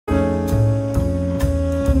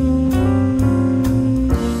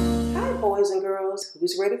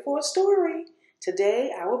ready for a story.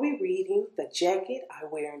 Today I will be reading The Jacket I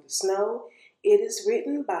Wear in the Snow. It is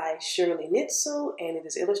written by Shirley Neitzel and it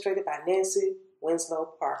is illustrated by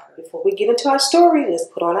Winslow. Before we get into our story, let's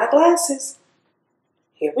put on our glasses.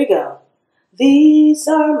 Here we go. These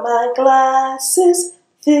are my glasses.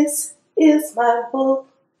 This is my book.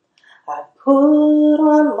 I put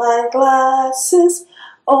on my glasses,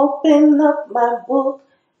 open up my book,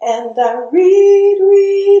 and I read,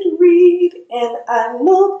 and I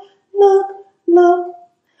look.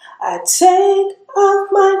 I take off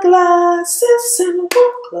my glasses and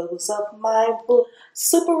close up my book.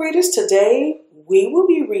 Super readers, today we will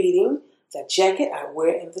be reading The Jacket I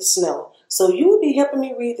Wear in the Snow. So you will be helping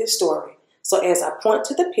me read this story. So as I point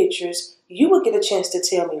to the pictures, you will get a chance to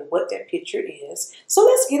tell me what that picture is. So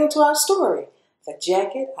let's get into our story. The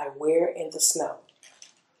Jacket I Wear in the Snow.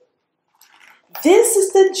 This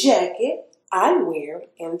is the jacket I wear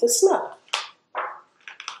in the snow.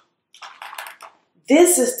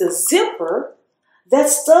 This is the zipper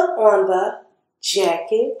that's stuck on the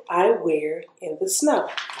jacket I wear in the snow.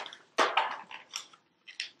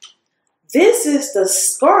 This is the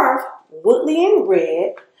scarf, woodly and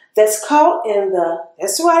red, that's caught in the,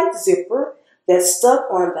 zipper that's stuck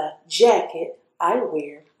on the jacket I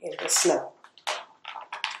wear in the snow.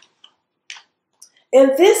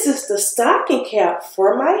 And this is the stocking cap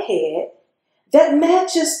for my head that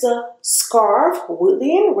matches the scarf,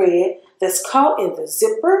 woodly and red, that's caught in the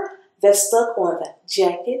zipper that's stuck on the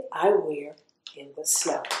jacket I wear in the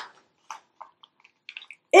snow.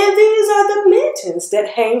 And these are the mittens that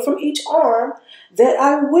hang from each arm that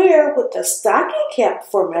I wear with the stocking cap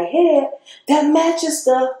for my head that matches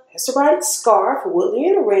the, scarf, woodly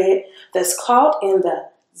and red, that's caught in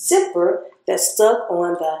the zipper that's stuck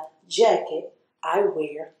on the jacket I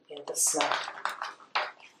wear in the snow.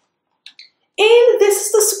 And this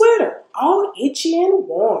is the sweater, all itchy and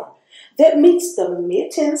warm, that meets the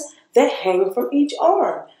mittens that hang from each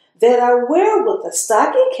arm that I wear with the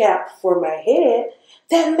stocking cap for my head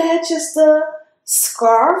that matches the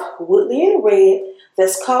scarf, woodly and red,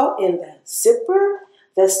 that's caught in the zipper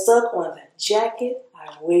that's stuck on the jacket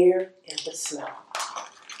I wear in the snow.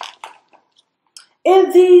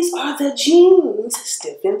 And these are the jeans,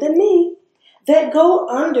 stiff in the knee, that go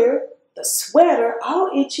under the sweater,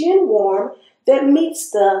 all itchy and warm, that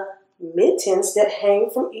meets the mittens that hang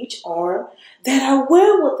from each arm that I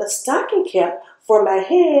wear with a stocking cap for my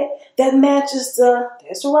head that matches the,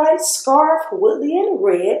 scarf, woodly and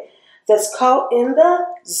red, that's caught in the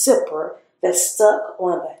zipper that's stuck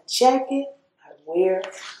on the jacket I wear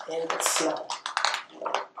in the snow.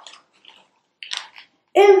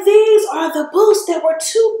 And these are the boots that were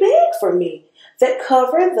too big for me, that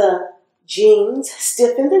cover the jeans,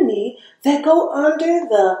 stiff in the knee, that go under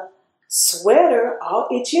the sweater, all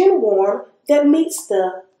itchy and warm, that meets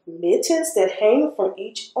the mittens that hang from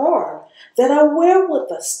each arm, that I wear with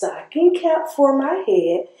a stocking cap for my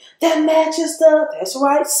head, that matches the,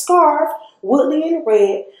 scarf, woodly and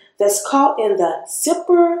red, that's caught in the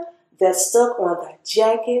zipper that's stuck on the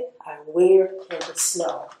jacket I wear in the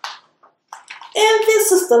snow. And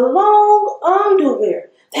this is the long underwear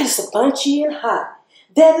that is bunchy and hot,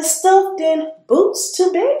 that is stuffed in boots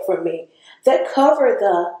too big for me, that cover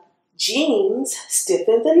the jeans, stiff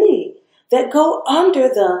in the knee, that go under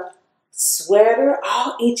the sweater,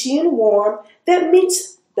 all itchy and warm, that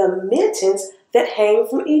meets the mittens that hang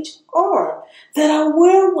from each arm, that I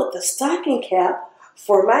wear with the stocking cap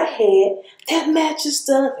for my head that matches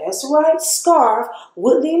the, scarf,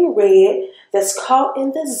 woodly and red, that's caught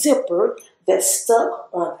in the zipper that's stuck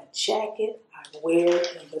on the jacket I wear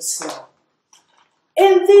in the snow.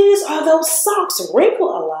 And these are those socks, wrinkle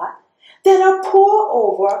a lot, that I pour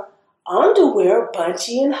over underwear,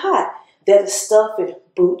 bunchy and hot, that is stuffed in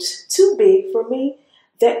boots too big for me,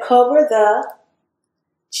 that cover the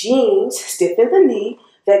jeans, stiff in the knee,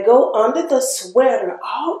 that go under the sweater,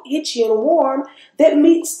 all itchy and warm, that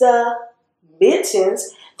meets the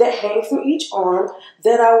mittens that hang from each arm,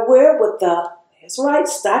 that I wear with the,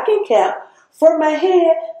 stocking cap for my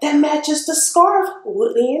head that matches the scarf,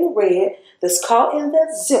 woodly and red, that's caught in the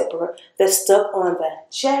zipper that's stuck on the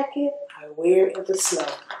jacket I wear in the snow.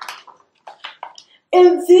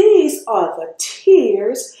 And these are the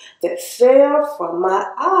tears that fell from my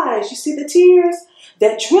eyes. You see the tears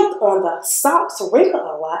that dripped on the socks, wrinkle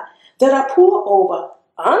a lot, that I pour over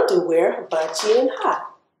underwear, bunchy and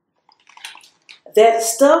hot, that is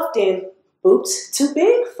stuffed in boots too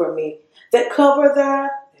big for me, that cover the,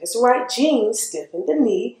 jeans, stiff in the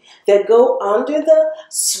knee, that go under the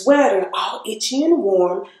sweater, all itchy and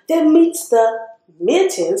warm, that meets the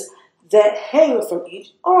mittens that hang from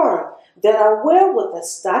each arm, that I wear with a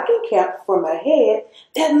stocking cap for my head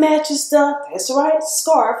that matches that's right,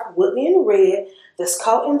 scarf, woolly and red, that's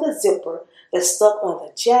caught in the zipper, that's stuck on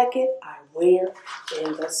the jacket I wear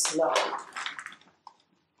in the snow.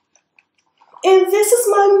 And this is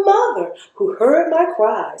my mother, who heard my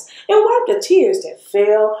cries and wiped the tears that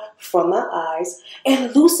fell from my eyes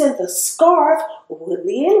and loosened the scarf,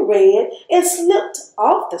 woolly and red, and slipped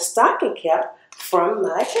off the stocking cap from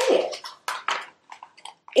my head.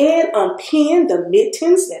 And unpinned the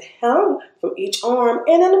mittens that hung from each arm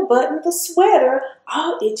and unbuttoned the sweater,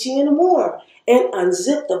 all itchy and warm, and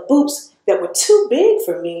unzipped the boots that were too big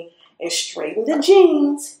for me and straightened the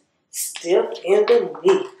jeans, stiff in the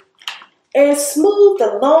knee, and smoothed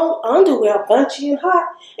the long underwear bunchy and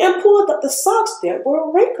hot, and pulled up the socks that were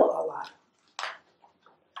wrinkled a lot.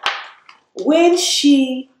 When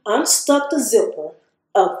she unstuck the zipper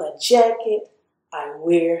of the jacket I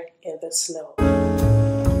wear in the snow.